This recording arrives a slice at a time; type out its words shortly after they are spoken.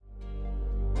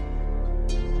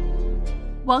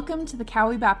Welcome to the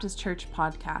Cowie Baptist Church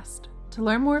podcast. To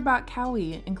learn more about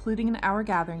Cowie, including in our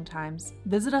gathering times,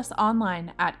 visit us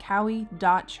online at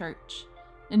cowie.church.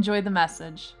 Enjoy the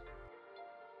message.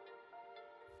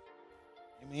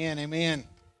 Amen, amen.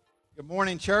 Good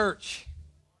morning, church.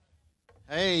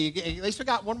 Hey, at least we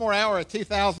got one more hour of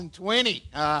 2020.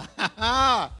 Oh,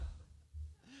 that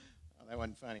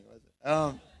wasn't funny, was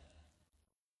it?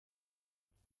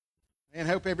 Man,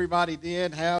 hope everybody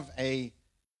did have a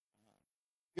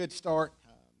good start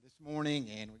this morning,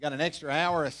 and we got an extra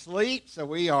hour of sleep, so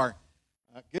we are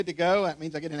good to go. That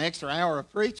means I get an extra hour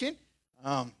of preaching.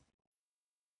 So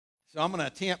I'm going to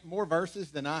attempt more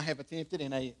verses than I have attempted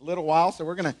in a little while, so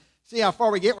we're going to see how far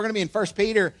we get. We're going to be in 1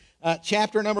 Peter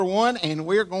chapter number 1, and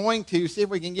we're going to see if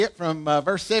we can get from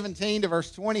verse 17 to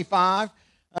verse 25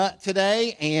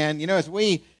 today. And, you know, as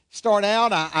we start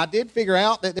out, I did figure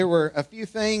out that there were a few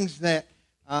things that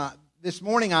this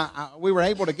morning we were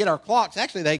able to get our clocks.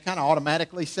 Actually, they kind of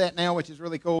automatically set now, which is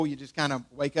really cool. You just kind of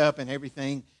wake up and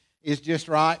everything is just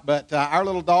right. But our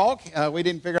little dog, we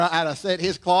didn't figure out how to set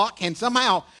his clock. And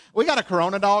somehow we got a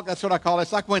Corona dog. That's what I call it.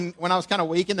 It's like when I was kind of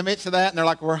weak in the midst of that, and they're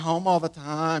like, we're home all the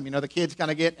time. You know, the kids kind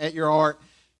of get at your heart.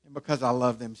 And because I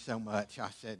love them so much,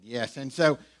 I said yes. And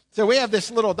so we have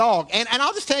this little dog. And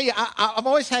I'll just tell you, I've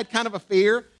always had kind of a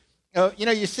fear. You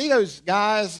know, you see those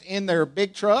guys in their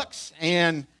big trucks,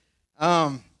 and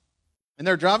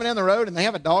they're driving down the road, and they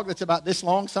have a dog that's about this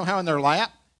long somehow in their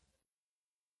lap.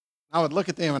 I would look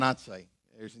at them, and I'd say,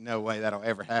 there's no way that'll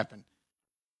ever happen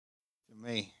to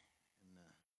me.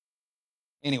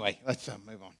 Anyway, let's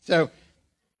move on. So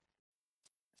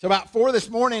about 4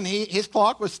 this morning, his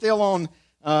clock was still on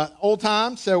old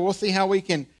time, so we'll see how we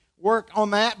can work on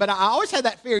that. But I always had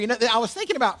that fear. You know, I was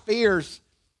thinking about fears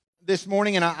this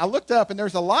morning, and I looked up, and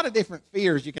there's a lot of different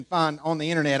fears you can find on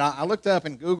the internet. I looked up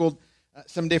and Googled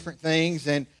some different things,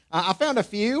 and I found a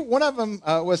few. One of them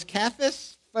was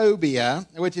cathysphobia,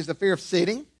 which is the fear of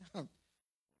sitting. Never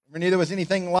knew there was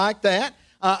anything like that.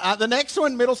 The next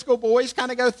one, middle school boys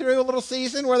kind of go through a little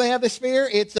season where they have this fear.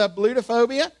 It's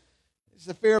blutophobia. It's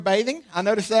the fear of bathing. I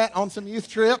noticed that on some youth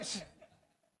trips.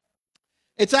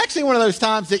 It's actually one of those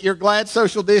times that you're glad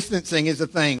social distancing is a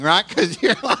thing, right? Because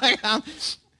you're like, I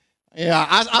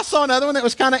saw another one that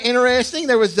was kind of interesting.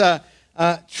 There was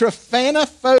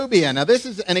trypanophobia. Now, this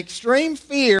is an extreme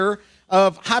fear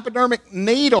of hypodermic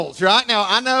needles, right? Now,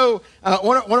 I know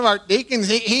one of our deacons,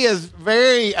 he is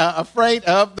very afraid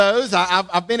of those.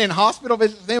 I've been in hospital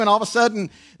visits with him, and all of a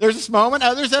sudden, there's this moment.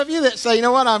 Others of you that say, you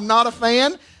know what, I'm not a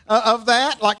fan of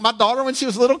that. Like my daughter, when she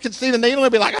was little, could see the needle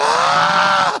and be like,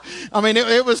 ah! I mean,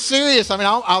 it was serious. I mean,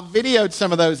 I videoed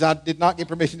some of those. I did not get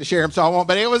permission to share them, so I won't,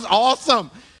 but it was awesome.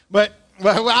 But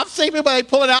I've seen people, they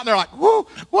pull it out and they're like, whoa,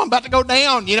 I'm about to go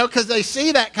down, you know, because they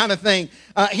see that kind of thing.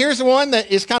 Here's one that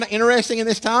is kind of interesting in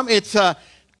this time. It's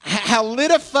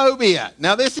halidophobia.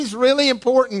 Now, this is really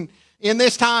important in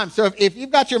this time. So if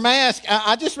you've got your mask,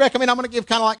 I just recommend, I'm going to give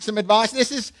kind of like some advice.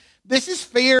 This is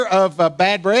fear of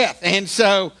bad breath. And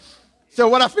so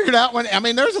what I figured out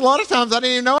there's a lot of times I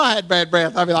didn't even know I had bad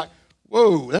breath. I'd be like,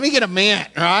 whoa, let me get a mint,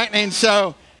 right? And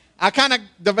so I kind of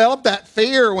developed that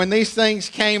fear when these things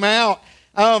came out.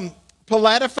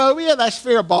 Palatophobia, that's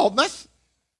fear of baldness.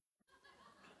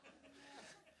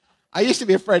 I used to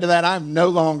be afraid of that. I'm no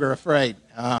longer afraid.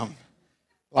 I'm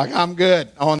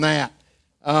good on that.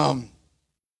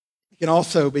 It can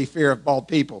also be fear of bald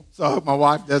people. So I hope my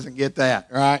wife doesn't get that,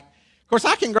 right? Of course,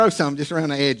 I can grow some just around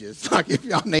the edges, like if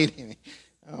y'all need any.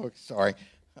 Oh, sorry.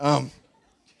 Now,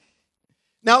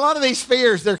 a lot of these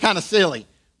fears, they're kind of silly.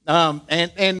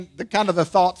 And the kind of the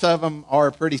thoughts of them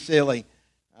are pretty silly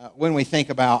when we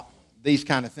think about these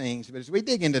kind of things. But as we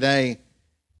dig in today,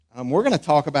 we're going to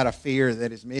talk about a fear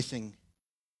that is missing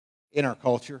in our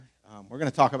culture. We're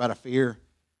going to talk about a fear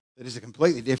that is a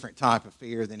completely different type of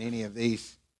fear than any of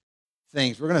these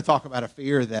things. We're going to talk about a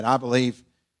fear that I believe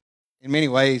in many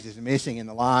ways is missing in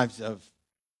the lives of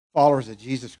followers of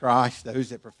Jesus Christ, those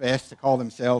that profess to call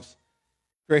themselves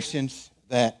Christians,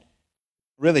 that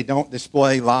really don't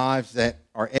display lives that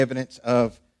are evidence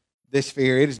of this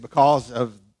fear. It is because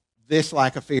of this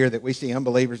lack of fear that we see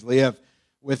unbelievers live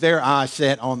with their eyes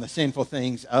set on the sinful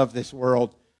things of this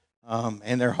world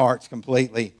and their hearts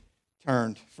completely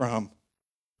turned from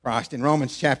Christ. In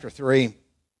Romans chapter 3,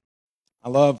 I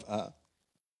love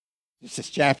just this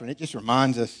chapter, and it just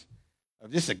reminds us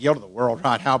of just the guilt of the world,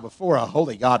 right? How before a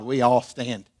holy God we all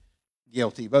stand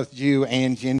guilty, both Jew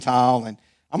and Gentile. And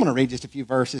I'm going to read just a few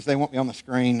verses. They won't be on the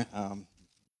screen.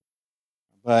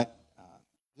 But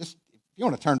just if you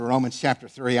want to turn to Romans chapter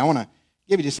 3, I want to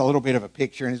give you just a little bit of a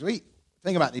picture. And as we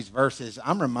think about these verses,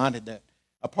 I'm reminded that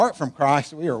apart from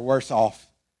Christ, we are worse off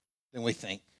than we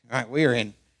think. Right? We are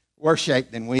in worse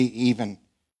shape than we even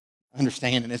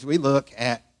understand. And as we look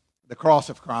at the cross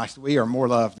of Christ, we are more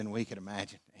loved than we could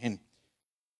imagine. And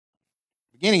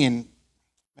beginning in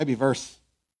maybe verse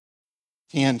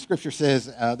 10, Scripture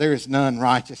says, there is none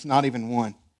righteous, not even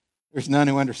one. There's none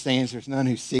who understands. There's none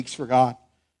who seeks for God.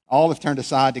 All have turned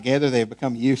aside. Together they have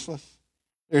become useless.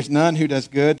 There's none who does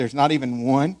good. There's not even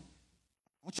one.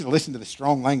 I want you to listen to the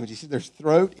strong language. He says, their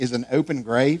throat is an open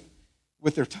grave.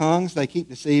 With their tongues they keep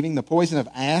deceiving. The poison of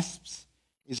asps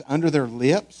is under their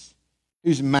lips,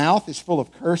 whose mouth is full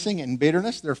of cursing and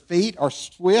bitterness. Their feet are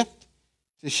swift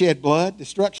to shed blood.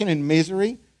 Destruction and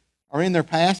misery are in their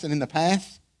past, and in the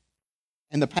past,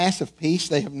 and the path of peace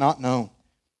they have not known.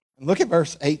 And look at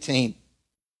verse 18.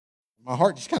 My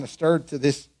heart just kind of stirred to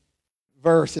this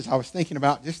verse as I was thinking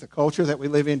about just the culture that we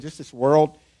live in, just this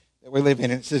world that we live in.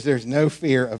 And it says there's no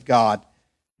fear of God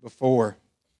before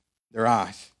their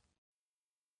eyes.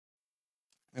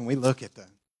 And we look at the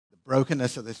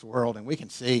brokenness of this world, and we can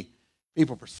see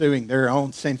people pursuing their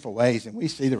own sinful ways, and we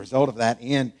see the result of that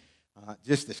in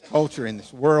just this culture in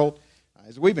this world.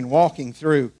 As we've been walking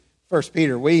through 1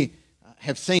 Peter, we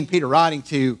have seen Peter writing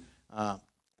to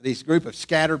these group of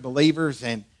scattered believers,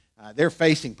 and they're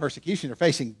facing persecution. They're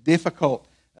facing difficult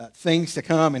things to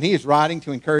come, and he is writing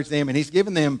to encourage them, and he's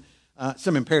given them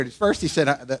some imperatives. First, he said,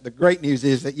 the great news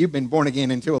is that you've been born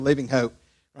again into a living hope.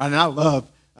 Right? And I love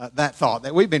that thought,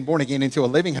 that we've been born again into a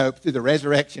living hope through the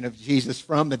resurrection of Jesus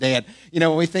from the dead. You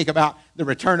know, when we think about the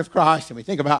return of Christ, and we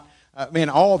think about,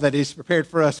 all that is prepared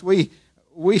for us, we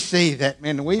see that,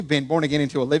 we've been born again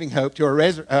into a living hope, to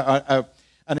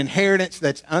an inheritance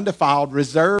that's undefiled,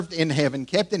 reserved in heaven,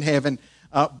 kept in heaven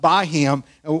by Him.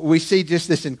 We see just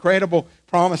this incredible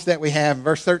promise that we have. In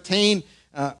verse 13,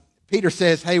 Peter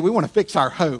says, hey, we want to fix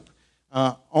our hope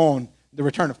on the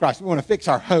return of Christ. We want to fix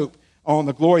our hope on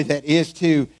the glory that is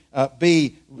to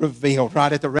be revealed,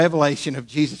 right, at the revelation of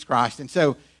Jesus Christ. And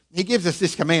so he gives us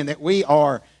this command that we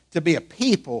are to be a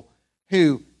people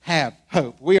who have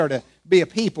hope. We are to be a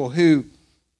people who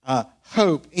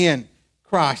hope in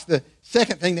Christ. The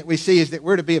second thing that we see is that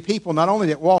we're to be a people not only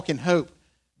that walk in hope,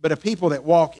 but a people that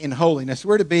walk in holiness.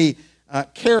 We're to be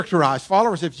characterized.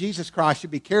 Followers of Jesus Christ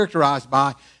should be characterized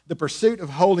by the pursuit of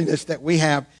holiness that we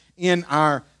have in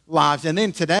our lives. And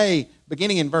then today,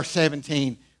 beginning in verse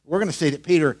 17, we're going to see that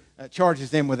Peter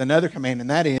charges them with another command, and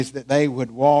that is that they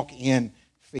would walk in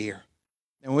fear.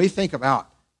 And when we think about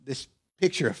this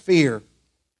picture of fear,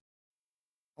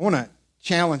 I want to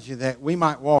challenge you that we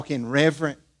might walk in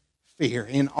reverent fear,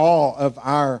 in awe of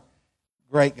our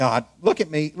great God. Look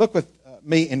with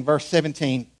me in verse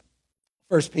 17,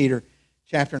 1 Peter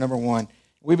chapter number 1.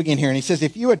 We begin here, and he says,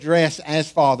 if you address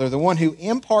as Father the one who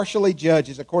impartially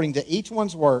judges according to each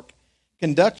one's work,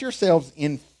 conduct yourselves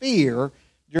in fear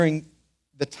during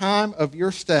the time of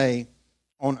your stay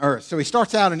on earth. So he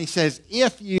starts out and he says,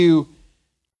 if you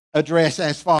address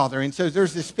as Father. And so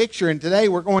there's this picture, and today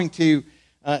we're going to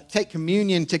take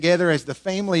communion together as the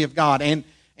family of God. And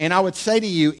I would say to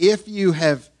you, if you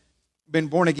have been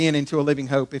born again into a living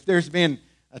hope, if there's been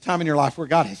a time in your life where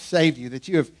God has saved you, that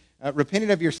you have repented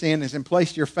of your sins and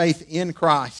placed your faith in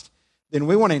Christ, then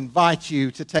we want to invite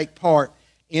you to take part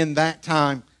in that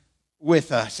time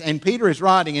with us. And Peter is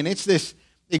writing, and it's this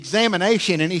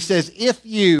examination, and he says, if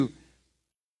you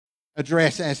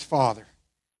address as Father.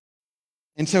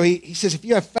 And so he says, if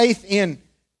you have faith in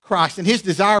Christ, and his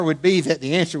desire would be that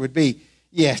the answer would be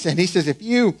yes. And he says, if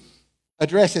you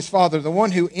address as Father, the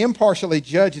one who impartially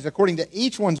judges according to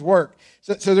each one's work.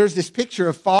 So there's this picture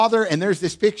of Father, and there's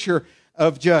this picture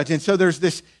of Judge. And so there's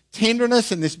this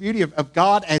tenderness and this beauty of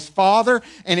God as Father,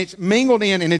 and it's mingled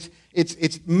in, and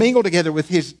it's mingled together with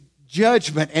his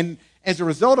judgment. And as a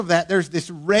result of that, there's this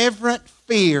reverent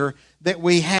fear that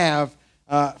we have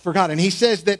for God. And he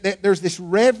says that there's this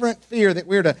reverent fear that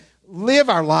we're to live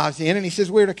our lives in, and he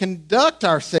says we're to conduct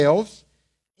ourselves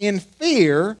in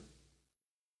fear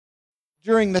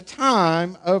during the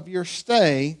time of your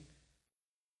stay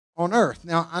on earth.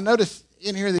 Now, I notice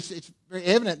in here that it's very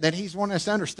evident that he's wanting us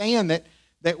to understand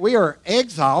that we are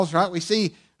exiles, right? We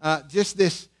see just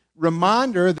this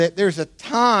reminder that there's a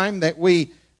time that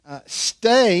we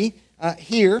stay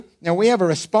here. Now, we have a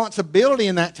responsibility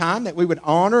in that time that we would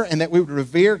honor and that we would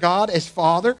revere God as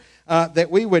Father, that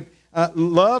we would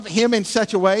love Him in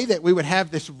such a way that we would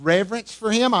have this reverence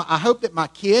for Him. I hope that my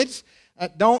kids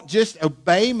don't just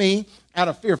obey me out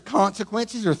of fear of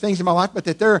consequences or things in my life, but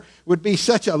that there would be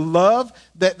such a love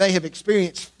that they have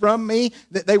experienced from me,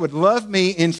 that they would love me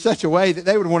in such a way that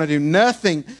they would want to do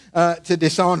nothing to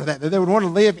dishonor that they would want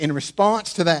to live in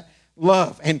response to that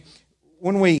love. And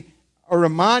when we are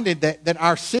reminded that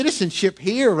our citizenship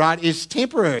here, right, is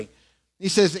temporary, He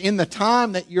says, in the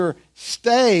time that your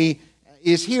stay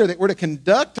is here, that we're to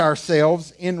conduct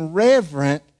ourselves in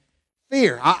reverent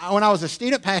fear. When I was a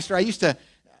student pastor, I used to,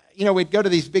 we'd go to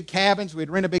these big cabins.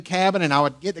 We'd rent a big cabin, and I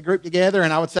would get the group together,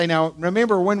 and I would say, now,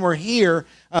 remember, when we're here,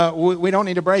 we don't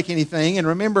need to break anything. And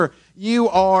remember, you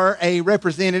are a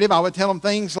representative. I would tell them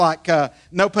things like,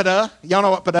 no pada. Y'all know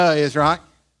what pada is, right?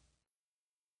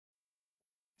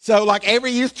 So, like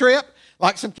every youth trip,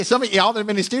 like some of y'all that have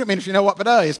been in student ministry know what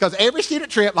pada is, because every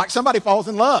student trip, like somebody falls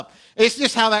in love. It's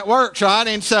just how that works, right?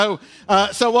 And so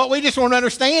what we just want to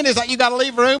understand is that you got to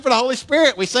leave room for the Holy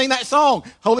Spirit. We sing that song,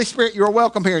 Holy Spirit, you are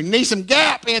welcome here. You need some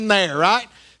gap in there, right?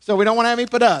 So we don't want to have any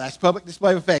pada. That's public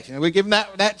display of affection. And we give them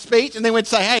that speech, and then we'd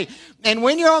say, hey, and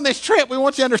when you're on this trip, we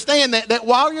want you to understand that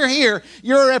while you're here,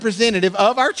 you're a representative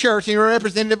of our church, and you're a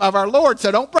representative of our Lord.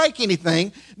 So don't break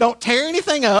anything. Don't tear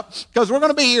anything up, because we're going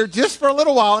to be here just for a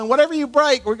little while, and whatever you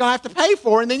break, we're going to have to pay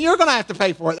for, and then you're going to have to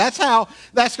pay for it. That's how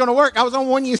that's going to work. I was on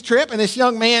one youth trip, and this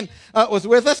young man was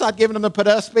with us. I'd given him the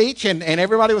pada speech, and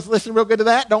everybody was listening real good to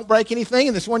that. Don't break anything.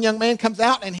 And this one young man comes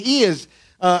out, and he is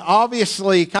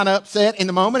obviously kind of upset in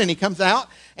the moment, and he comes out,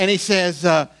 and he says,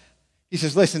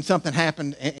 listen, something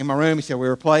happened in my room. He said, we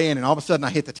were playing, and all of a sudden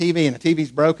I hit the TV, and the TV's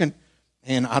broken,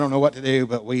 and I don't know what to do,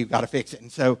 but we've got to fix it.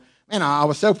 And so, man, I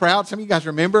was so proud. Some of you guys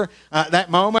remember that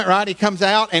moment, right? He comes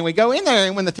out, and we go in there,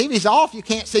 and when the TV's off, you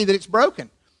can't see that it's broken.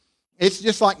 It's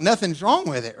just like nothing's wrong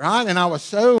with it, right? And I was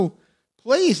so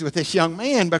pleased with this young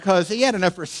man, because he had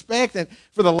enough respect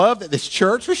for the love that this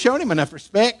church was showing him, enough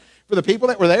respect for the people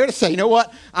that were there to say, you know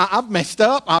what, I've messed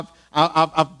up,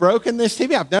 I've broken this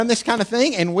TV, I've done this kind of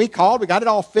thing, and we got it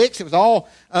all fixed. It was all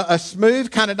a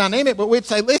smooth kind of dynamic, but we'd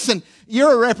say, listen,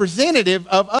 you're a representative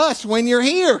of us when you're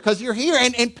here, because you're here.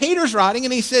 And Peter's writing,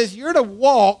 and he says, you're to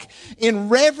walk in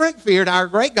reverent fear to our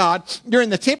great God during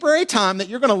the temporary time that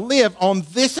you're going to live on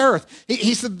this earth.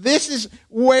 He said, this is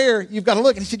where you've got to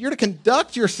look. And he said, you're to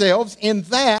conduct yourselves in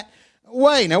that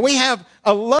way. Now, we have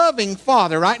a loving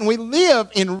Father, right? And we live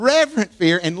in reverent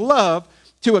fear and love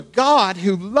to a God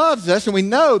who loves us. And we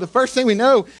know, the first thing we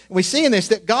know, and we see in this,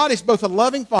 that God is both a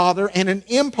loving Father and an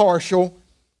impartial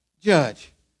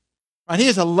judge. Right? He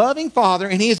is a loving Father,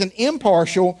 and he is an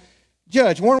impartial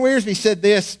judge. Warren Wiersbe said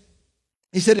this.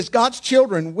 He said, as God's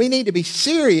children, we need to be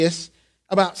serious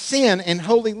about sin and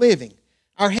holy living.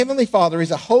 Our Heavenly Father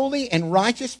is a holy and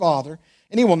righteous Father,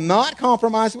 and he will not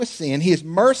compromise with sin. He is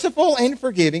merciful and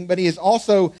forgiving, but he is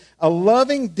also a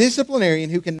loving disciplinarian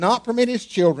who cannot permit his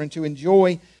children to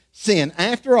enjoy sin.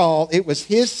 After all, it was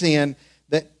sin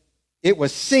that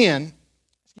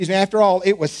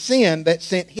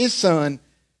sent his Son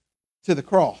to the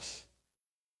cross.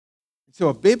 So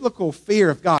a biblical fear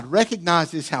of God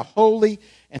recognizes how holy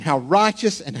and how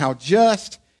righteous and how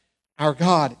just our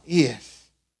God is.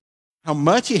 How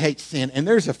much he hates sin, and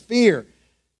there's a fear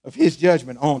of his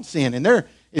judgment on sin. And there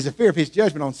is a fear of his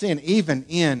judgment on sin even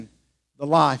in the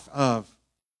life of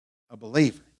a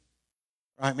believer.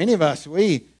 Right? Many of us,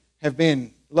 we have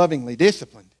been lovingly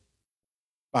disciplined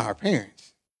by our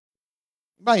parents.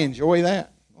 Anybody enjoy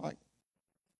that? Like,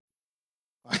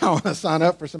 I want to sign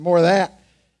up for some more of that.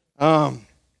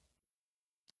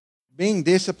 Being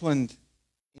disciplined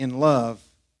in love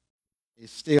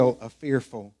is still a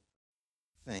fearful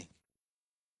thing.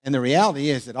 And the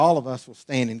reality is that all of us will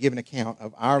stand and give an account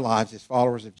of our lives as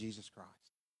followers of Jesus Christ.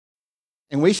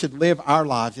 And we should live our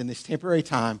lives in this temporary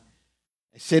time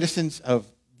as citizens of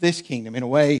this kingdom in a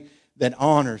way that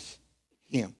honors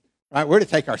him. Right? We're to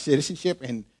take our citizenship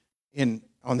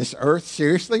on this earth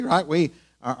seriously, right? We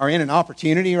are in an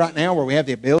opportunity right now where we have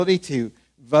the ability to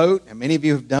vote, and many of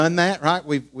you have done that, right?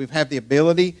 We've had the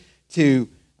ability to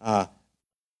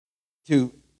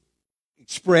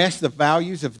express the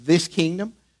values of this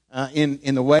kingdom.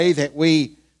 In the way that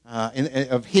we,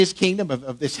 of his kingdom,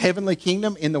 of this heavenly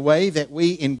kingdom, in the way that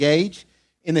we engage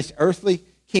in this earthly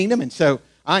kingdom. And so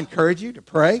I encourage you to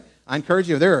pray. I encourage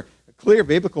you, there are clear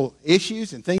biblical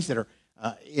issues and things that are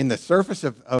in the surface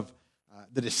of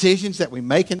the decisions that we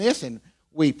make in this, and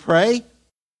we pray.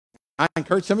 I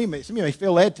encourage some of you may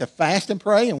feel led to fast and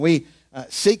pray, and we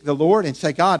seek the Lord and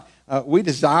say, God, we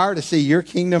desire to see your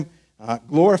kingdom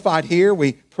glorified here.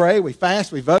 We pray, we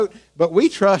fast, we vote, but we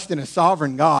trust in a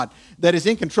sovereign God that is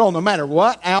in control no matter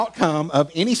what outcome of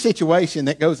any situation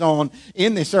that goes on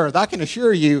in this earth. I can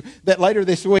assure you that later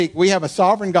this week we have a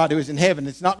sovereign God who is in heaven.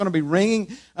 It's not going to be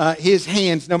wringing his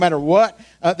hands no matter what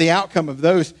the outcome of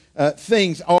those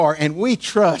things are, and we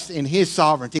trust in his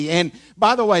sovereignty. And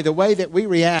by the way that we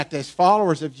react as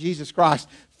followers of Jesus Christ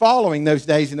following those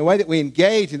days, and the way that we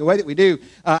engage and the way that we do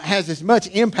has as much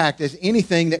impact as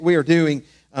anything that we are doing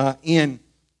in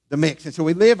the mix. And so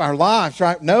we live our lives,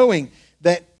 right, knowing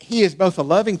that he is both a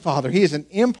loving Father, he is an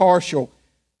impartial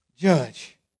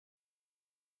judge.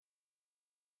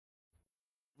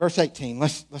 Verse 18,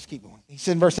 let's keep going. He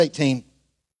said in verse 18,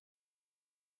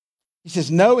 he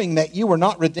says, knowing that you were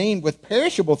not redeemed with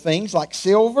perishable things like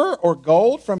silver or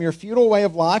gold from your futile way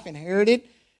of life inherited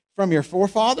from your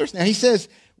forefathers. Now he says,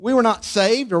 we were not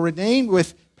saved or redeemed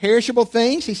with perishable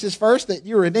things. He says first that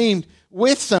you're redeemed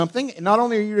with something. And not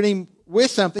only are you redeemed with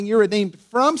something, you're redeemed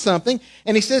from something.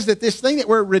 And he says that this thing that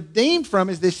we're redeemed from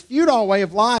is this futile way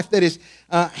of life that is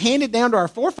handed down to our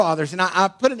forefathers. And I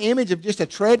put an image of just a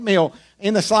treadmill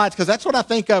in the slides because that's what I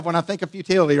think of when I think of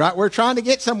futility, right? We're trying to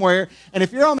get somewhere. And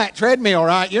if you're on that treadmill,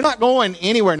 right, you're not going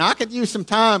anywhere. Now, I could use some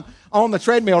time on the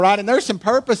treadmill, right? And there's some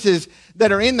purposes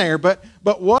that are in there. But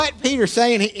what Peter's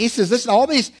saying, he says, listen, all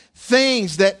these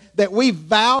things that we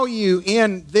value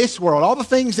in this world, all the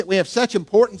things that we have such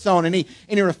importance on, and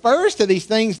he refers to these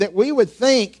things that we would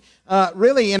think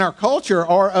really in our culture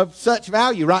are of such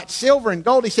value, right? Silver and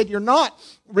gold. He said, you're not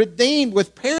redeemed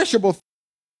with perishable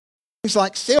things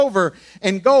like silver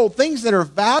and gold, things that are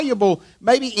valuable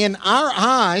maybe in our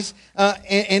eyes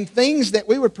and things that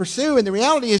we would pursue. And the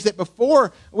reality is that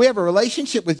before we have a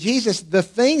relationship with Jesus, the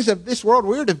things of this world,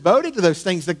 we're devoted to those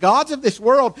things. The gods of this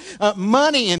world,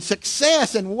 money and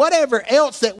success and whatever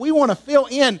else that we want to fill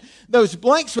in those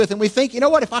blanks with. And we think, you know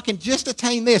what, if I can just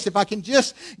attain this, if I can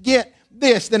just get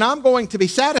this, then I'm going to be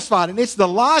satisfied. And it's the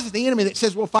lies of the enemy that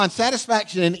says we'll find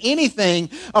satisfaction in anything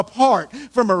apart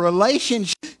from a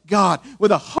relationship with God,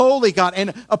 with a holy God.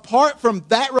 And apart from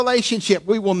that relationship,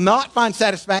 we will not find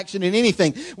satisfaction in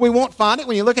anything. We won't find it.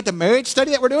 When you look at the marriage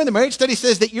study that we're doing, the marriage study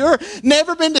says that you've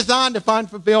never been designed to find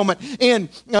fulfillment in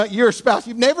your spouse.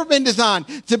 You've never been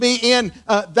designed to be in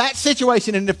that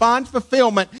situation and to find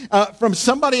fulfillment from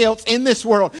somebody else in this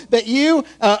world. That you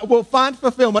will find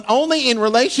fulfillment only in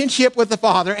relationship with the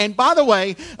Father. And by the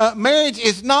way, marriage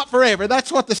is not forever.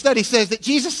 That's what the study says, that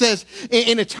Jesus says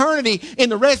in eternity, in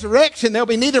the resurrection, there'll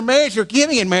be neither marriage or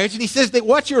giving in marriage. And he says that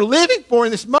what you're living for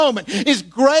in this moment is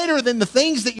greater than the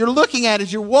things that you're looking at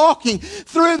as you're walking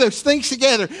through those things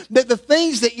together. That the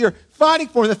things that you're fighting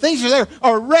for and the things that are there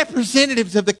are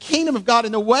representatives of the kingdom of God.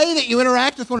 In the way that you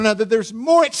interact with one another, there's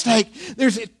more at stake.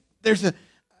 There's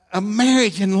a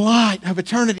marriage in light of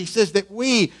eternity. He says that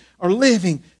we are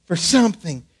living for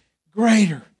something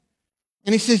greater.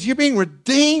 And he says you're being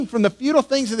redeemed from the futile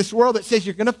things of this world that says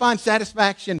you're going to find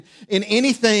satisfaction in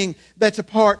anything that's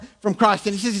apart from Christ.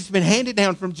 And he says it's been handed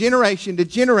down from generation to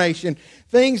generation,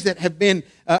 things that have been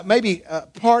maybe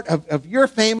part of your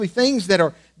family, things that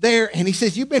are there. And he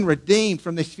says you've been redeemed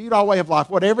from this futile way of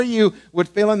life, whatever you would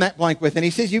fill in that blank with. And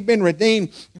he says you've been redeemed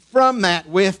from that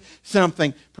with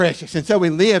something precious. And so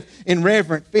we live in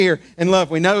reverent fear and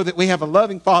love. We know that we have a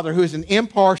loving Father who is an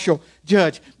impartial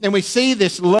judge. And we see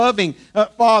this loving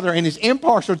Father and his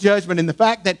impartial judgment in the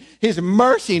fact that his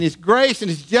mercy and his grace and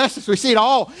his justice, we see it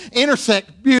all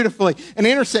intersect beautifully and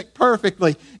intersect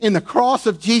perfectly in the cross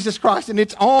of Jesus Christ. And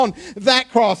it's on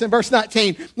that cross in verse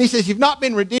 19. He says you've not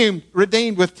been redeemed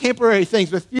with temporary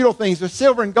things, with futile things, with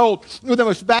silver and gold, with the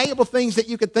most valuable things that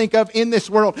you could think of in this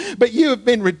world. But you have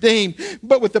been redeemed,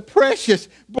 but with the precious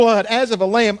blood as of a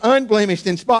lamb, unblemished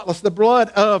and spotless, the blood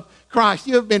of Christ.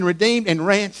 You have been redeemed and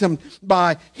ransomed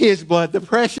by his blood, the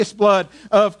precious blood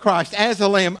of Christ, as a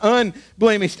lamb,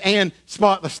 unblemished and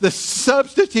spotless, the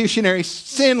substitutionary,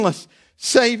 sinless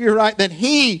Savior, right? That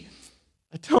he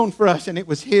atoned for us, and it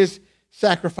was his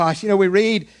sacrifice. You know, we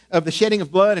read of the shedding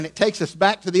of blood, and it takes us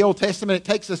back to the Old Testament. It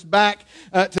takes us back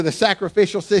to the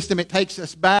sacrificial system. It takes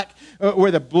us back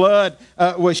where the blood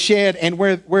was shed and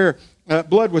where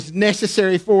blood was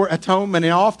necessary for atonement,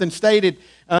 and often stated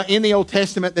in the Old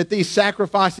Testament that these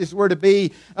sacrifices were to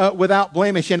be without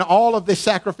blemish. And all of this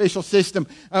sacrificial system,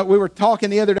 we were talking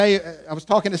the other day, I was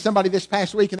talking to somebody this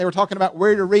past week, and they were talking about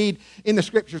where to read in the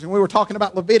Scriptures, and we were talking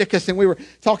about Leviticus, and we were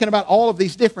talking about all of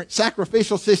these different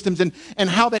sacrificial systems, and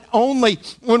how that only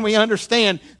when we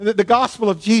understand the gospel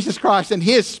of Jesus Christ and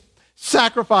his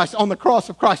sacrifice on the cross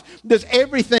of Christ does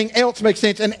everything else make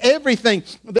sense. And everything,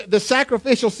 the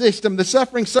sacrificial system, the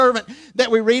suffering servant that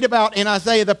we read about in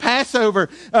Isaiah, the Passover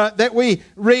that we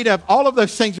read of, all of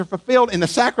those things are fulfilled in the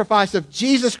sacrifice of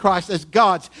Jesus Christ as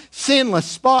God's sinless,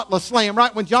 spotless Lamb.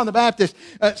 Right when John the Baptist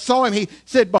saw him, he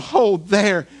said, "Behold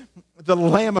there, the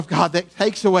Lamb of God that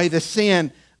takes away the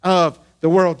sin of the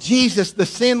world." Jesus, the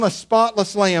sinless,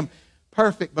 spotless Lamb,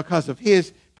 perfect because of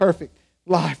his perfect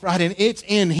life, right? And it's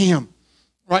in him,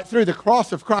 right, through the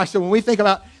cross of Christ. So when we think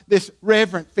about this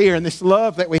reverent fear and this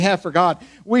love that we have for God,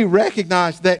 we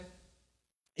recognize that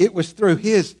it was through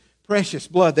his precious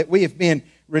blood that we have been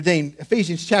redeemed.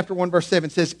 Ephesians chapter 1 verse 7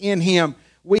 says, "In him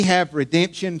we have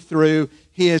redemption through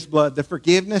his blood, the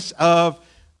forgiveness of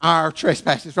our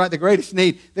trespasses, right? The greatest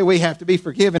need that we have to be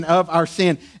forgiven of our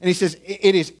sin. And he says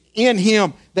it is in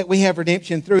him that we have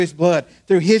redemption through his blood,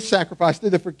 through his sacrifice,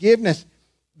 through the forgiveness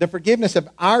of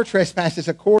our trespasses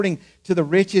according to the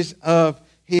riches of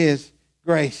his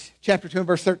grace. Chapter 2 and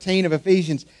verse 13 of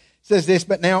Ephesians says this,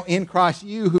 but now in Christ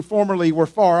you who formerly were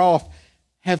far off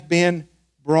have been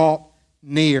brought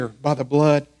near by the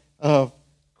blood of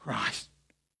Christ.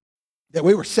 That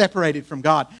we were separated from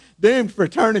God, doomed for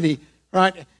eternity,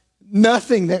 right?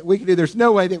 Nothing that we could do. There's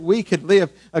no way that we could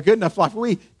live a good enough life.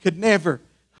 We could never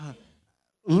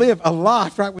live a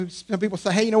life, right? Some people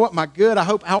say, hey, you know what? My good, I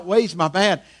hope, outweighs my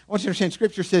bad. I want you to understand,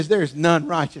 Scripture says there is none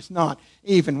righteous, not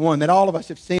even one. That all of us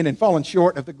have sinned and fallen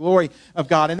short of the glory of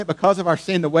God. And that because of our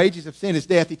sin, the wages of sin is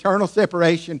death, eternal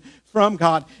separation from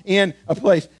God in a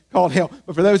place called hell.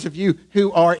 But for those of you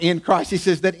who are in Christ, he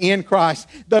says that in Christ,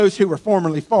 those who were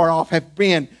formerly far off have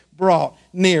been brought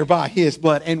near by his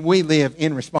blood. And we live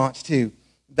in response to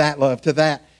that love, to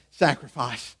that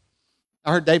sacrifice.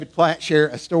 I heard David Platt share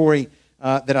a story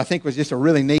that I think was just a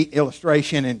really neat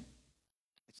illustration, and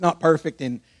it's not perfect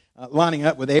in lining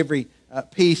up with every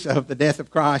piece of the death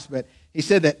of Christ, but he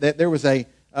said that there was a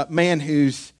man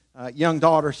whose young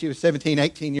daughter, she was 17,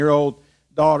 18-year-old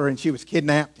daughter, and she was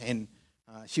kidnapped, and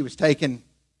she was taken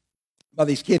by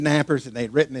these kidnappers, and they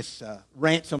had written this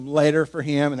ransom letter for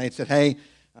him, and they said, hey,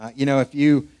 if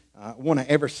you want to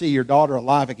ever see your daughter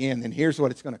alive again, then here's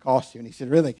what it's going to cost you. And he said,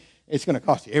 really, it's going to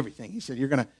cost you everything. He said,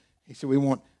 we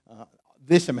want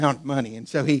this amount of money. And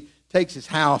so he takes his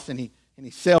house and he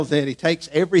sells it. He takes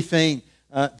everything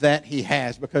that he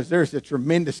has, because there's a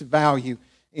tremendous value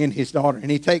in his daughter.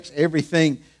 And he takes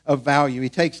everything of value. He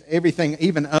takes everything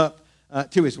even up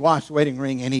to his wife's wedding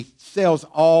ring, and he sells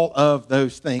all of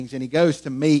those things. And he goes to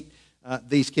meet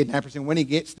these kidnappers. And when he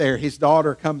gets there, his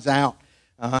daughter comes out.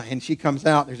 And she comes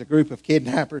out. There's a group of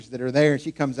kidnappers that are there. And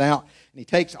she comes out. And he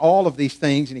takes all of these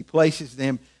things and he places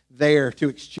them there to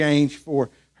exchange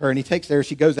for her. And he takes there,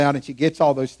 she goes out and she gets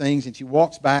all those things, and she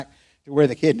walks back to where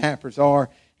the kidnappers are.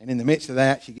 And in the midst of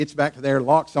that, she gets back to there,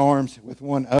 locks arms with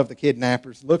one of the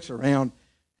kidnappers, looks around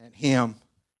at him,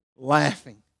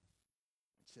 laughing,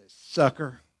 and says,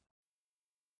 sucker.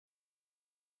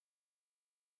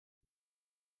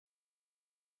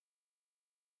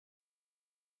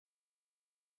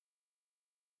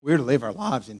 We're to live our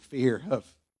lives in fear of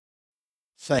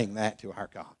saying that to our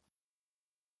God.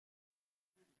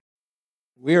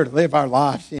 We are to live our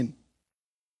lives in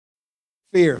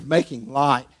fear of making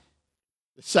light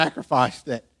the sacrifice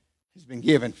that has been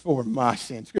given for my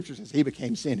sin. Scripture says he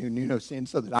became sin who knew no sin,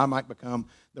 so that I might become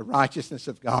the righteousness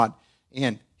of God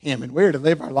in him. And we're to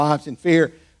live our lives in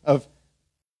fear of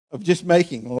just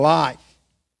making light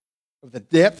of the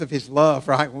depth of his love,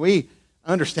 right? When we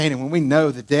understand and when we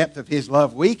know the depth of his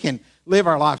love, we can live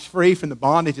our lives free from the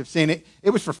bondage of sin.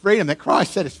 It was for freedom that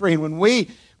Christ set us free. And when we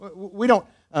don't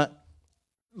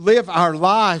live our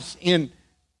lives in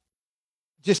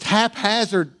just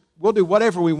haphazard, we'll do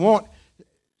whatever we want.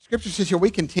 Scripture says here, we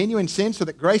continue in sin so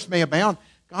that grace may abound.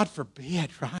 God forbid,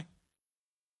 right?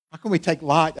 How can we take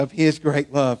light of his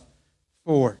great love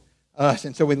for us?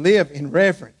 And so we live in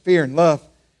reverent fear and love.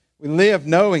 We live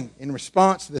knowing in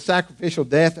response to the sacrificial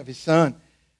death of his Son.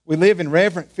 We live in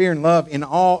reverent fear and love in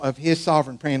all of his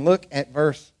sovereign plan. Look at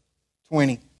verse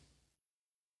 20.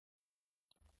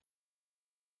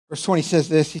 Verse 20 says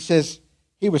this. He says,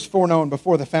 he was foreknown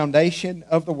before the foundation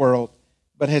of the world,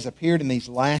 but has appeared in these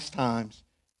last times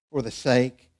for the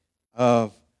sake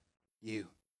of you.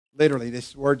 Literally,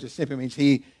 this word just simply means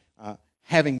he,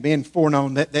 having been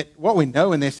foreknown, that what we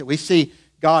know in this, that we see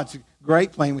God's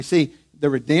great plan. We see the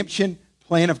redemption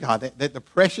plan of God, that the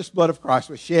precious blood of Christ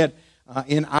was shed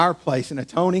in our place, an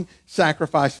atoning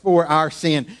sacrifice for our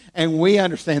sin. And we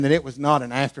understand that it was not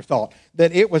an afterthought,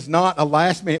 that it was not a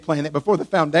last-minute plan, that before the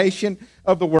foundation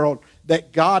of the world,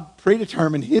 that God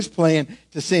predetermined his plan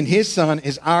to send his Son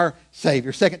as our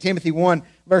Savior. 2 Timothy 1,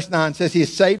 verse 9 says he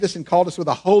has saved us and called us with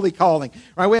a holy calling.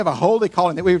 Right? We have a holy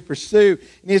calling that we would pursue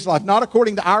in his life, not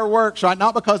according to our works, right?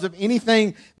 Not because of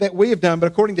anything that we have done, but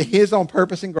according to his own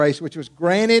purpose and grace, which was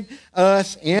granted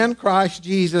us in Christ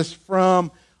Jesus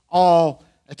from all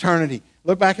eternity.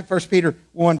 Look back at 1 Peter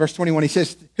 1, verse 21. He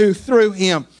says, who through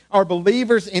him are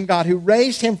believers in God, who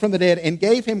raised him from the dead and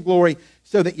gave him glory,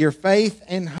 so that your faith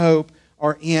and hope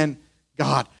are in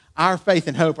God. Our faith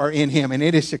and hope are in him, and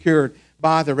it is secured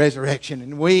by the resurrection.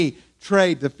 And we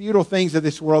trade the futile things of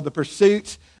this world, the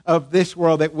pursuits of this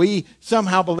world that we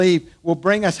somehow believe will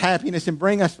bring us happiness and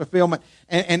bring us fulfillment.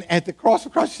 And at the cross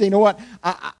of Christ, you say, you know what?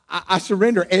 I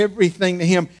surrender everything to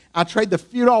him, I trade the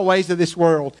futile ways of this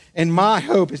world, and my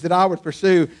hope is that I would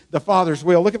pursue the Father's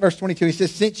will. Look at verse 22. He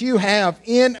says, since you have,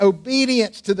 in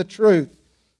obedience to the truth,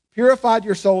 purified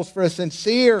your souls for a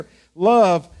sincere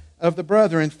love of the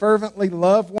brethren, fervently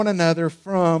love one another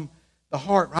from the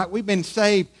heart, right? We've been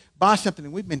saved by something,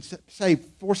 and we've been saved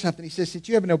for something. He says, since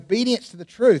you have an obedience to the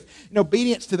truth, an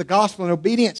obedience to the gospel, an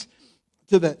obedience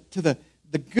to the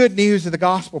good news of the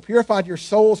gospel, purified your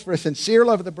souls for a sincere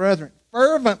love of the brethren,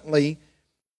 fervently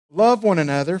love one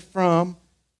another from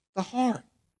the heart.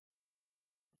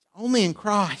 It's only in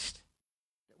Christ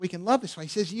that we can love this way. He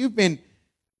says, you have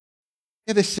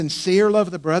this sincere love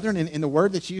of the brethren, and the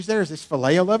word that's used there is this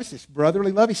phileo love, it's this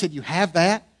brotherly love. He said, you have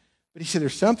that, but he said,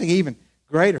 there's something even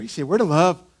greater. He said, we're to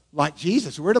love like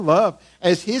Jesus. We're to love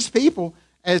as his people,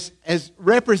 as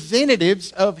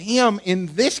representatives of him in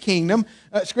this kingdom.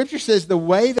 Scripture says the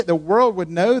way that the world would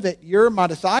know that you're my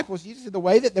disciples, Jesus said the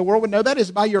way that the world would know that is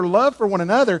by your love for one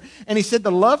another. And he said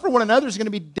the love for one another is going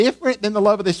to be different than the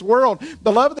love of this world.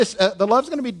 The love's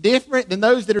going to be different than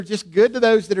those that are just good to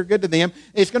those that are good to them.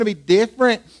 It's going to be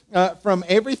different from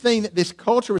everything that this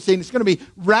culture would see. And it's going to be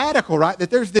radical, right? That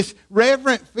there's this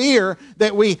reverent fear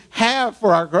that we have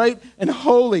for our great and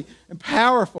holy and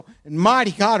powerful and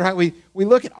mighty God, right? We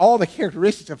look at all the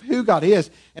characteristics of who God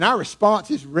is, and our response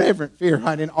is reverent fear,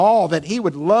 right? In all that he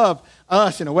would love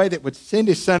us in a way that would send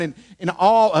his son, in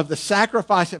all of the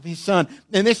sacrifice of his son.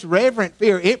 And this reverent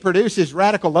fear, it produces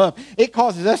radical love. It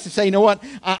causes us to say, you know what?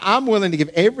 I'm willing to give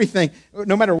everything,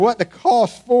 no matter what the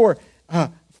cost for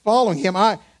following him.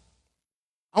 I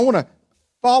want to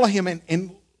follow him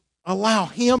and allow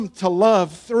him to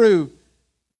love through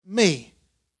me.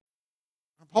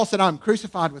 Paul said, I'm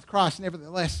crucified with Christ.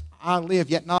 Nevertheless, I live,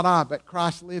 yet not I, but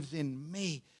Christ lives in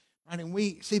me. Right? And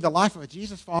we see the life of a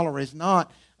Jesus follower is not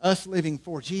us living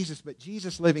for Jesus, but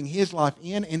Jesus living his life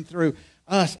in and through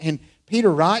us. And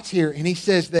Peter writes here, and he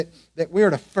says that we are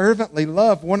to fervently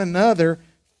love one another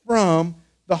from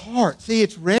the heart. See,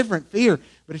 it's reverent fear,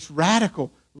 but it's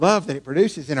radical love that it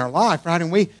produces in our life, right?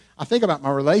 And I think about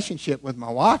my relationship with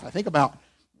my wife. I think about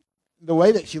the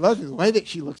way that she loves me, the way that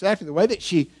she looks after me, the way that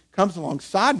she comes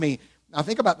alongside me. I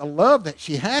think about the love that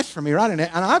she has for me, right? And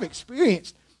I've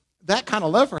experienced that kind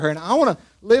of love for her. And I want to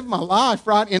live my life,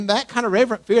 right, in that kind of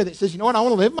reverent fear that says, you know what, I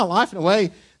want to live my life in a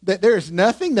way that there is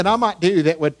nothing that I might do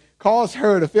that would cause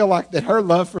her to feel like that her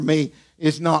love for me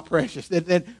is not precious. That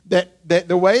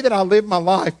the way that I live my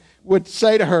life would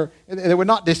say to her, that would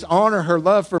not dishonor her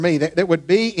love for me, that would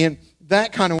be in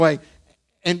that kind of way.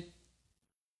 And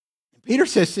Peter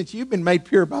says, since you've been made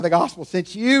pure by the gospel,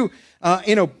 since you,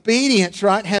 in obedience,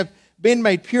 right, have been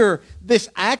made pure, this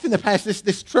act in the past,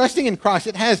 this trusting in Christ,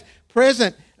 it has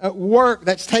present work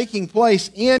that's taking place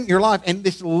in your life. And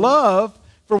this love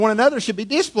for one another should be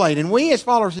displayed. And we as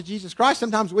followers of Jesus Christ,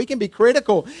 sometimes we can be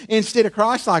critical instead of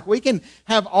Christ-like. We can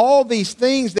have all these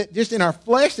things that just in our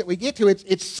flesh that we get to.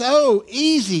 It's so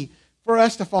easy for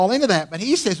us to fall into that. But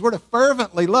he says we're to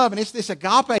fervently love, and it's this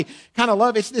agape kind of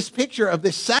love. It's this picture of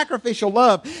this sacrificial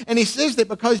love. And he says that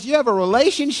because you have a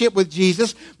relationship with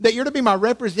Jesus, that you're to be my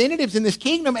representatives in this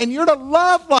kingdom, and you're to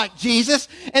love like Jesus.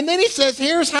 And then he says,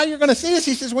 here's how you're going to see this.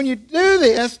 He says, when you do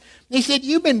this, he said,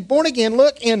 you've been born again.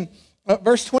 Look in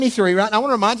verse 23, right? And I want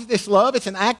to remind you, this love, it's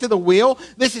an act of the will.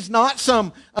 This is not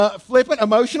some flippant,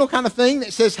 emotional kind of thing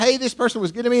that says, hey, this person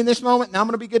was good to me in this moment, and I'm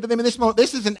going to be good to them in this moment.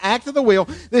 This is an act of the will.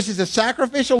 This is a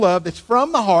sacrificial love that's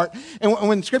from the heart. And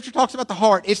when Scripture talks about the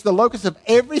heart, it's the locus of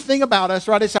everything about us,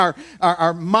 right? It's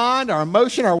our mind, our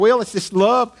emotion, our will. It's this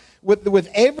love with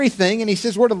everything. And he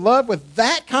says we're to love with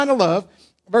that kind of love.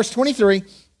 Verse 23,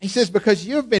 he says, because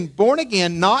you have been born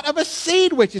again, not of a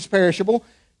seed which is perishable,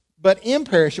 but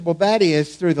imperishable, that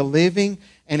is, through the living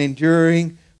and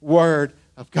enduring Word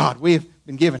of God. We have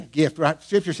been given a gift, right?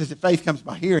 Scripture says that faith comes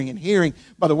by hearing, and hearing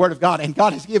by the Word of God. And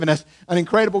God has given us an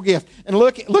incredible gift. And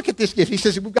look at this gift. He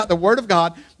says we've got the Word of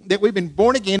God, that we've been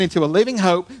born again into a living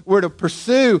hope. We're to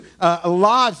pursue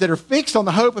lives that are fixed on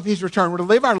the hope of His return. We're to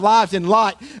live our lives in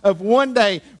light of one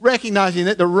day recognizing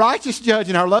that the righteous judge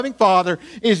and our loving Father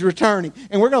is returning.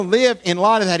 And we're going to live in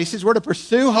light of that. He says we're to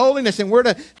pursue holiness, and we're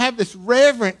to have this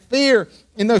reverent fear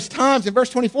in those times. In verse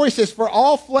 24, he says, for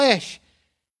all flesh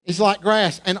is like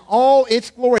grass, and all its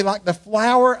glory like the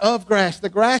flower of grass. The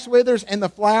grass withers and the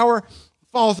flower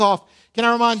falls off. Can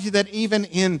I remind you that even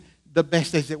in the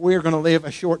best days that we're going to live a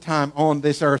short time on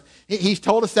this earth? He's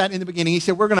told us that in the beginning. He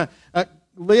said we're going to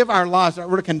live our lives,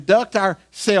 we're to conduct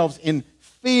ourselves in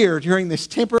fear during this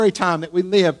temporary time that we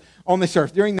live on this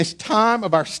earth, during this time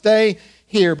of our stay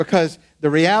here, because the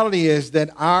reality is that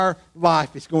our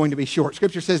life is going to be short.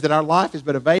 Scripture says that our life is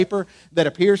but a vapor that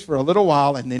appears for a little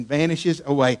while and then vanishes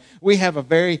away. We have a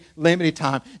very limited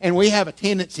time, and we have a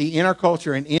tendency in our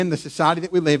culture and in the society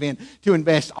that we live in to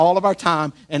invest all of our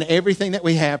time and everything that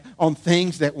we have on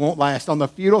things that won't last, on the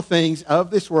futile things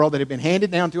of this world that have been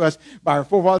handed down to us by our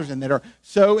forefathers and that are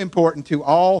so important to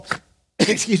all,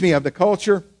 of the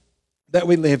culture that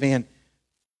we live in.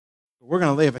 We're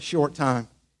going to live a short time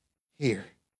here.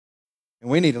 And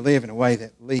we need to live in a way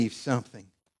that leaves something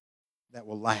that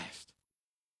will last.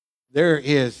 There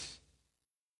is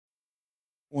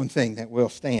one thing that will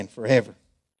stand forever.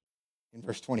 In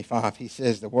verse 25, he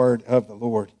says, the word of the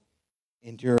Lord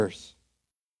endures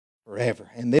forever.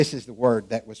 And this is the word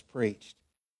that was preached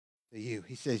to you.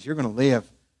 He says, you're going to live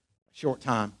a short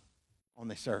time on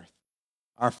this earth.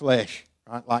 Our flesh,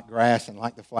 right, like grass and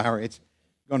like the flower, it's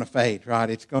going to fade, right?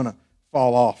 It's going to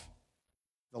fall off.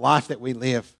 The life that we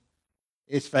live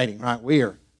is fading, right? We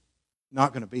are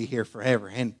not going to be here forever.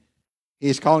 And he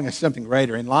is calling us something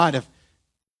greater in light of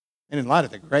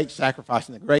the great sacrifice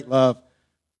and the great love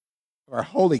of our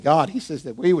holy God. He says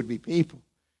that we would be people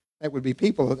that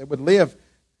would live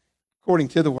according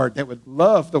to the word, that would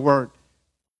love the word,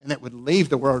 and that would leave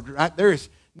the word, right? There is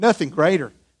nothing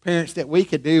greater, parents, that we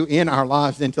could do in our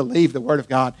lives than to leave the word of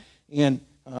God in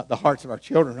the hearts of our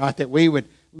children, right? That we would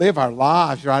live our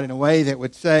lives, right, in a way that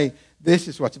would say, this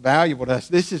is what's valuable to us.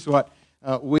 This is what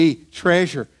we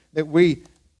treasure, that we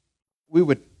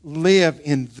would live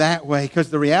in that way. Because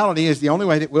the reality is the only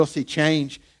way that we'll see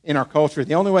change in our culture,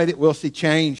 the only way that we'll see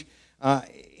change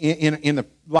in the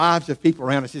lives of people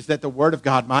around us is that the Word of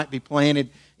God might be planted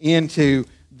into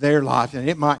their lives. And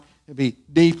it might be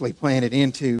deeply planted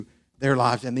into their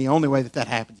lives. And the only way that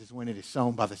happens is when it is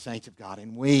sown by the saints of God.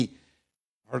 And we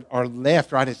are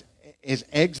left, right, as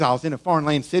exiles in a foreign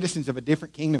land, citizens of a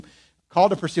different kingdom,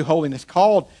 called to pursue holiness,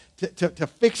 called to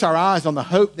fix our eyes on the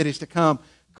hope that is to come,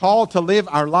 called to live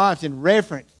our lives in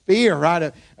reverent fear,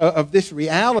 right, of this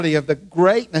reality of the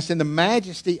greatness and the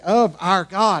majesty of our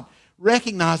God,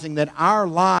 recognizing that our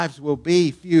lives will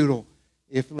be futile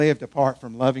if lived apart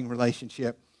from loving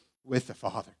relationship with the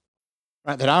Father,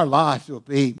 right, that our lives will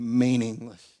be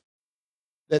meaningless,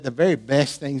 that the very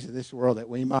best things of this world that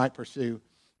we might pursue,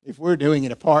 if we're doing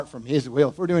it apart from His will,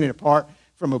 if we're doing it apart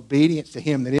from obedience to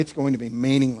Him, that it's going to be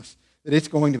meaningless, that it's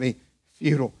going to be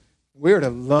futile. We're to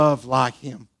love like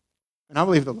Him. And I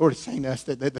believe the Lord is saying to us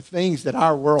that the things that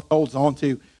our world holds on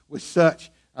to with such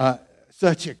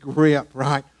a grip,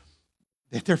 right,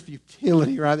 that they're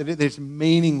futility, right, that it's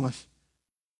meaningless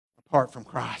apart from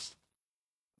Christ.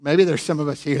 Maybe there's some of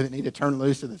us here that need to turn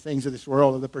loose of the things of this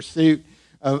world, of the pursuit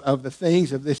of the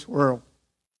things of this world,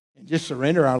 and just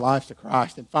surrender our lives to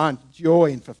Christ and find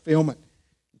joy and fulfillment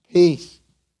and peace.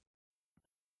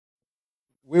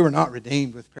 We were not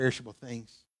redeemed with perishable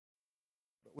things,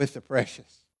 but with the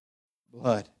precious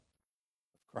blood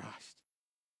of Christ.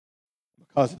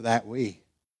 Because of that, we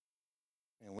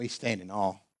stand in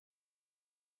awe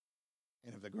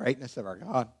and of the greatness of our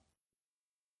God.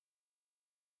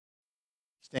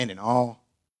 Stand in awe.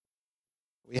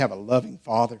 We have a loving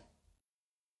Father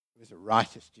who is a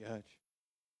righteous judge.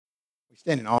 We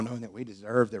stand in awe knowing that we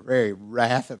deserve the very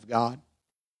wrath of God.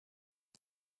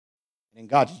 And in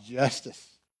God's justice,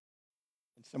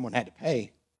 and someone had to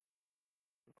pay,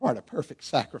 required a perfect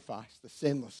sacrifice, the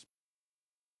sinless,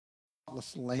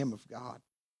 spotless Lamb of God.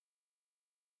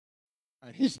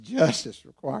 Right? His justice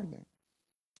required that.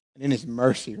 And in His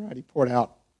mercy, right, He poured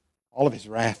out all of His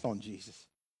wrath on Jesus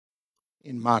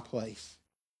in my place.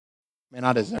 Man,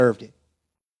 I deserved it.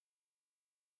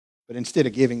 But instead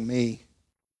of giving me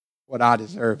what I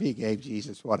deserve, He gave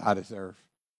Jesus what I deserve.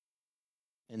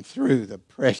 And through the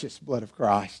precious blood of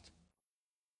Christ,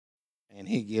 and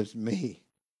He gives me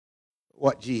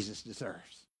what Jesus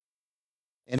deserves.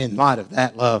 And in light of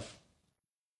that love,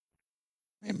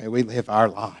 man, may we live our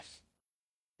lives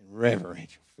in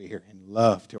reverential fear and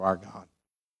love to our God.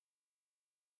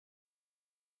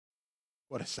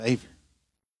 What a Savior.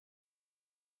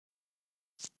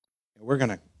 And we're going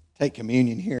to take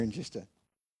communion here in just a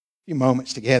few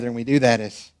moments together, and we do that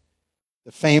as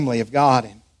the family of God.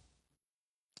 And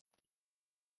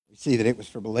we see that it was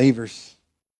for believers,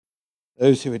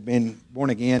 those who had been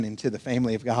born again into the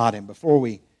family of God. And before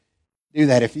we do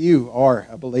that, if you are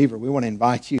a believer, we want to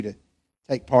invite you to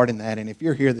take part in that. And if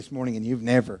you're here this morning and you've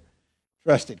never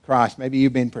trusted Christ, maybe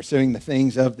you've been pursuing the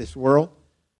things of this world,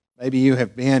 maybe you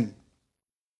have been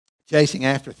chasing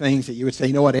after things that you would say,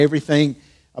 you know what, everything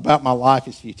about my life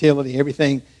is futility,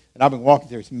 everything that I've been walking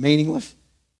through is meaningless,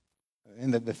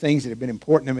 and the things that have been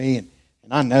important to me, and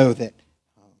I know that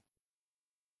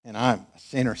and I'm a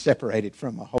sinner separated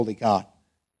from a holy God.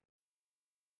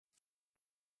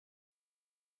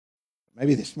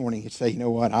 Maybe this morning you'd say, you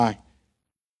know what, I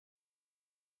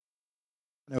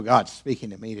know God's speaking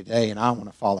to me today, and I want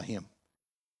to follow Him.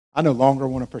 I no longer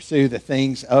want to pursue the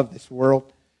things of this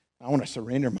world. I want to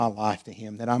surrender my life to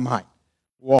Him that I might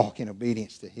walk in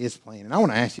obedience to His plan. And I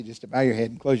want to ask you just to bow your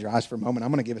head and close your eyes for a moment.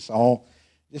 I'm going to give us all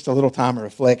just a little time of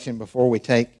reflection before we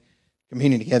take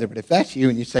communion together. But if that's you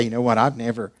and you say, you know what, I've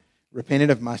never repented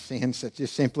of my sins, that's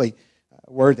just simply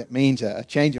a word that means a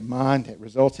change of mind that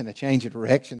results in a change of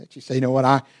direction, that you say, you know what,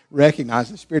 I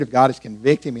recognize the Spirit of God is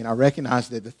convicting me, and I recognize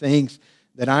that the things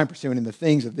that I'm pursuing and the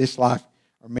things of this life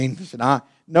are meaningless, and I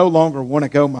no longer want to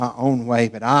go my own way,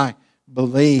 but I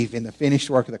believe in the finished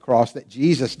work of the cross, that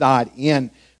Jesus died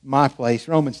in my place.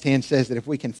 Romans 10 says that if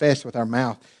we confess with our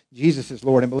mouth Jesus is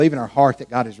Lord and believe in our heart that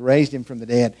God has raised Him from the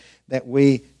dead, that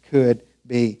we could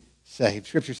be saved.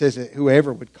 Scripture says that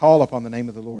whoever would call upon the name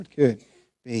of the Lord could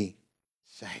be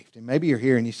saved. And maybe you're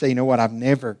here and you say, you know what, I've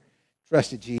never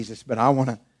trusted Jesus, but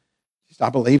I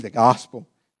believe the gospel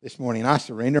this morning. I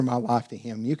surrender my life to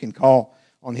Him. You can call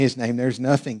on His name. There's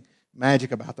nothing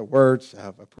magic about the words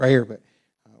of a prayer, but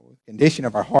the condition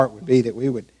of our heart would be that we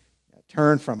would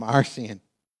turn from our sin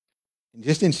and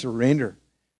just in surrender,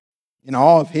 in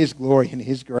all of His glory and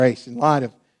His grace, in light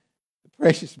of the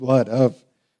precious blood of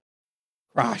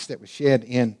Christ that was shed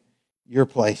in your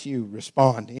place. You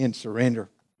respond in surrender,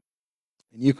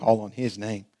 and you call on His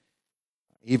name,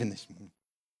 even this morning.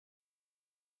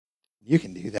 You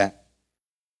can do that,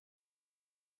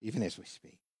 even as we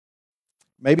speak.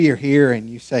 Maybe you're here and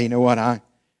you say, you know what,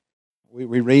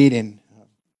 we read in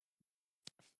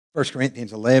 1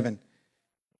 Corinthians 11,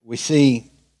 we see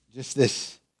just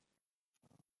this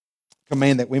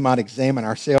command that we might examine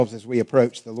ourselves as we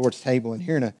approach the Lord's table. And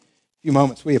here in a few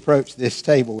moments, we approach this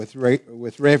table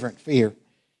with reverent fear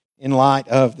in light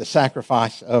of the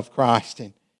sacrifice of Christ.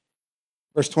 And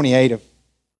verse 28 of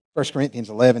 1 Corinthians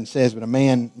 11 says, but a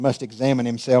man must examine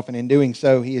himself, and in doing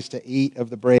so, he is to eat of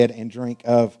the bread and drink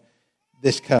of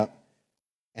this cup.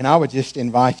 And I would just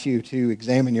invite you to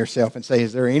examine yourself and say,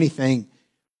 is there anything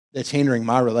that's hindering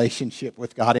my relationship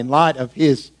with God in light of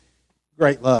His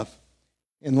great love,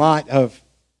 in light of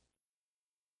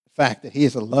the fact that He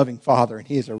is a loving Father and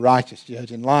He is a righteous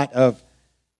judge, in light of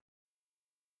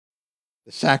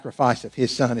the sacrifice of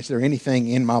His Son? Is there anything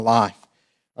in my life?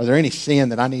 Are there any sin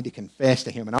that I need to confess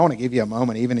to Him? And I want to give you a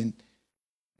moment, even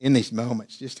in these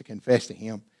moments, just to confess to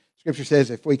Him. Scripture says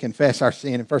if we confess our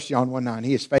sin, in 1 John 1:9,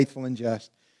 He is faithful and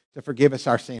just to forgive us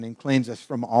our sin and cleanse us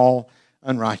from all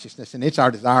unrighteousness. And it's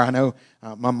our desire. I know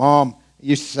my mom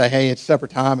used to say, hey, it's supper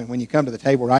time, and when you come to the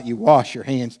table, right, you wash your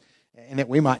hands, and that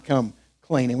we might come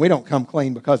clean. And we don't come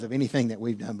clean because of anything that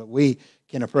we've done, but we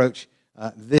can approach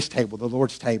this table, the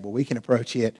Lord's table. We can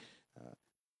approach it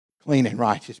clean and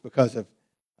righteous because of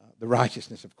the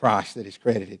righteousness of Christ that is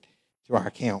credited to our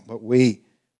account. But we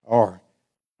are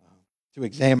to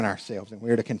examine ourselves, and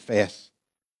we're to confess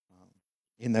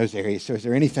in those areas. So is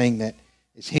there anything that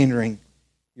is hindering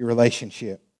your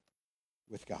relationship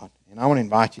with God? And I want to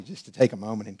invite you just to take a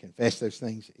moment and confess those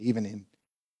things even in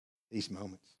these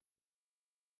moments.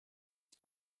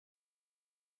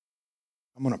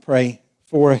 I'm going to pray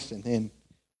for us, and then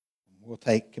we'll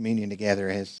take communion together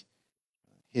as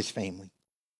His family.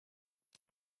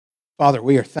 Father,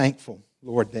 we are thankful,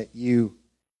 Lord, that you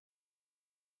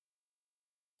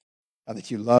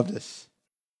loved us,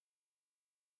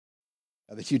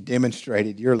 that you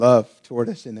demonstrated your love toward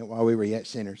us, and that while we were yet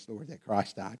sinners, Lord, that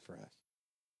Christ died for us.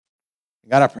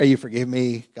 And God, I pray you forgive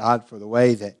me, God, for the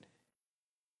way that,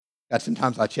 God,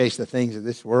 sometimes I chase the things of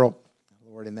this world,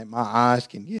 Lord, and that my eyes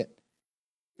can get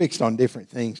fixed on different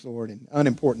things, Lord, and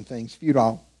unimportant things,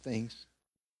 futile things,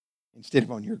 instead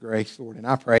of on your grace, Lord. And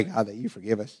I pray, God, that you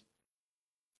forgive us.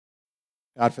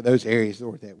 God, for those areas,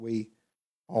 Lord, that we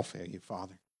all fail you,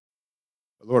 Father.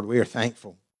 But Lord, we are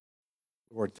thankful,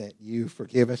 Lord, that you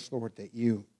forgive us, Lord, that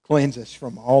you cleanse us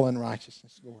from all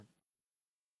unrighteousness, Lord.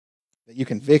 That you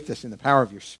convict us in the power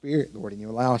of your Spirit, Lord, and you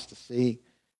allow us to see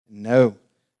and know,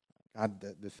 God,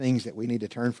 the things that we need to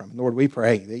turn from. Lord, we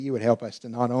pray that you would help us to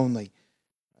not only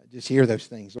just hear those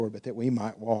things, Lord, but that we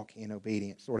might walk in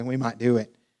obedience, Lord, and we might do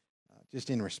it just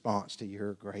in response to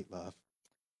your great love.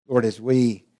 Lord, as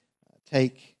we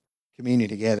take communion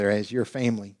together as your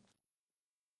family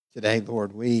today,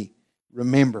 Lord, we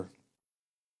remember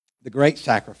the great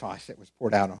sacrifice that was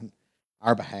poured out on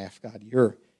our behalf, God,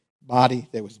 your body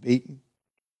that was beaten,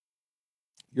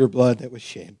 your blood that was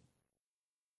shed.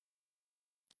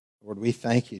 Lord, we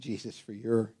thank you, Jesus, for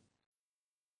your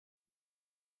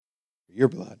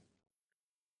blood,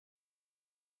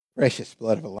 precious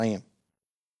blood of a lamb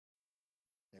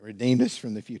that redeemed us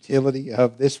from the futility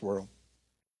of this world,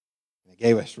 and it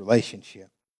gave us relationship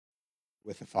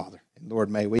with the Father. And Lord,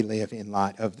 may we live in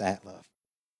light of that love.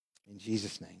 In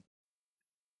Jesus' name,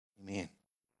 amen.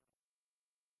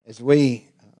 As we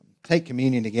take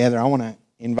communion together, I want to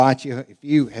invite you, if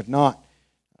you have not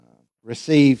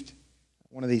received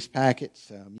one of these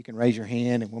packets, you can raise your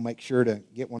hand and we'll make sure to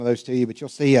get one of those to you. But you'll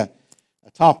see a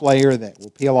top layer that will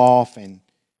peel off and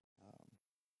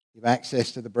give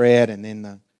access to the bread, and then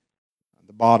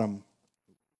the bottom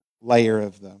layer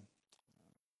of the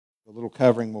little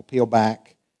covering will peel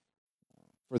back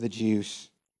for the juice.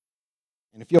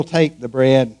 And if you'll take the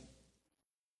bread,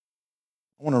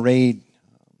 I want to read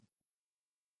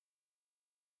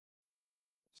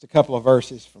just a couple of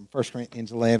verses from 1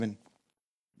 Corinthians 11,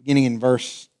 beginning in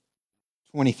verse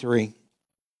 23.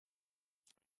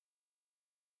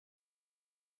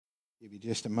 Give you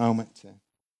just a moment to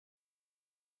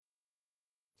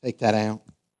take that out.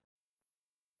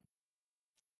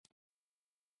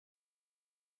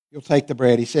 You'll take the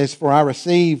bread. He says, "For I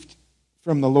received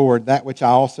from the Lord that which I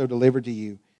also delivered to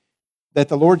you, that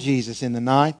the Lord Jesus, in the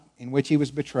night in which he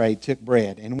was betrayed, took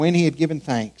bread. And when he had given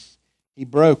thanks, he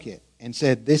broke it and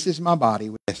said, 'This is my body,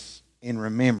 which is in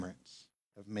remembrance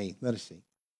of me.'" Let us see.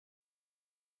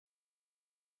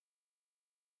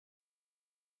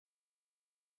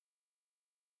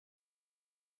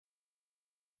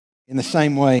 In the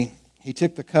same way, he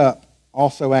took the cup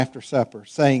also after supper,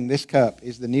 saying, "This cup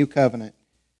is the new covenant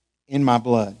in my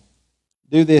blood.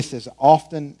 Do this as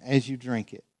often as you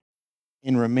drink it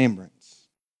in remembrance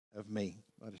of me."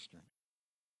 Let us drink.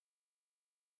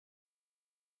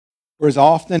 "For as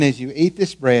often as you eat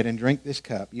this bread and drink this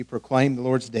cup, you proclaim the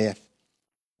Lord's death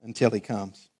until he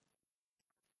comes."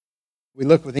 We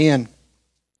look within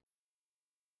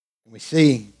and we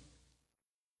see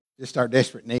just our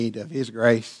desperate need of his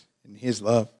grace and his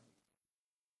love.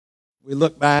 We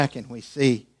look back and we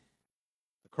see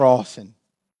the cross and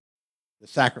the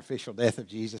sacrificial death of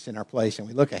Jesus in our place, and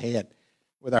we look ahead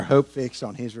with our hope fixed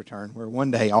on his return, where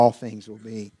one day all things will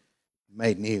be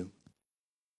made new.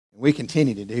 And we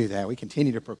continue to do that. We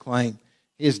continue to proclaim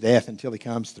his death until he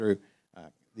comes through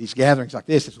these gatherings like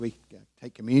this as we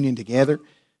take communion together.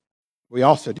 We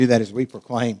also do that as we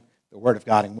proclaim the Word of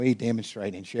God, and we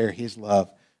demonstrate and share his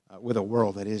love with a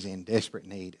world that is in desperate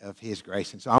need of his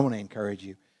grace. And so I want to encourage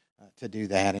you to do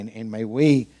that. And may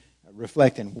we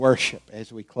reflect and worship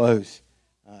as we close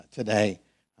today,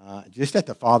 just at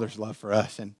the Father's love for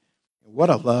us. And what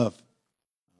a love,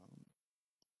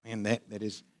 man, that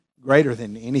is greater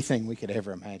than anything we could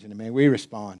ever imagine. And may we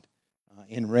respond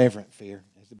in reverent fear.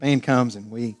 As the band comes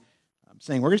and we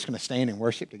sing, we're just going to stand and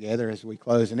worship together as we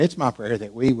close. And it's my prayer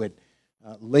that we would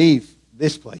leave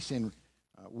this place in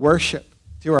worship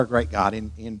to our great God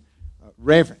in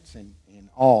reverence and in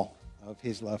awe of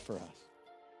his love for us.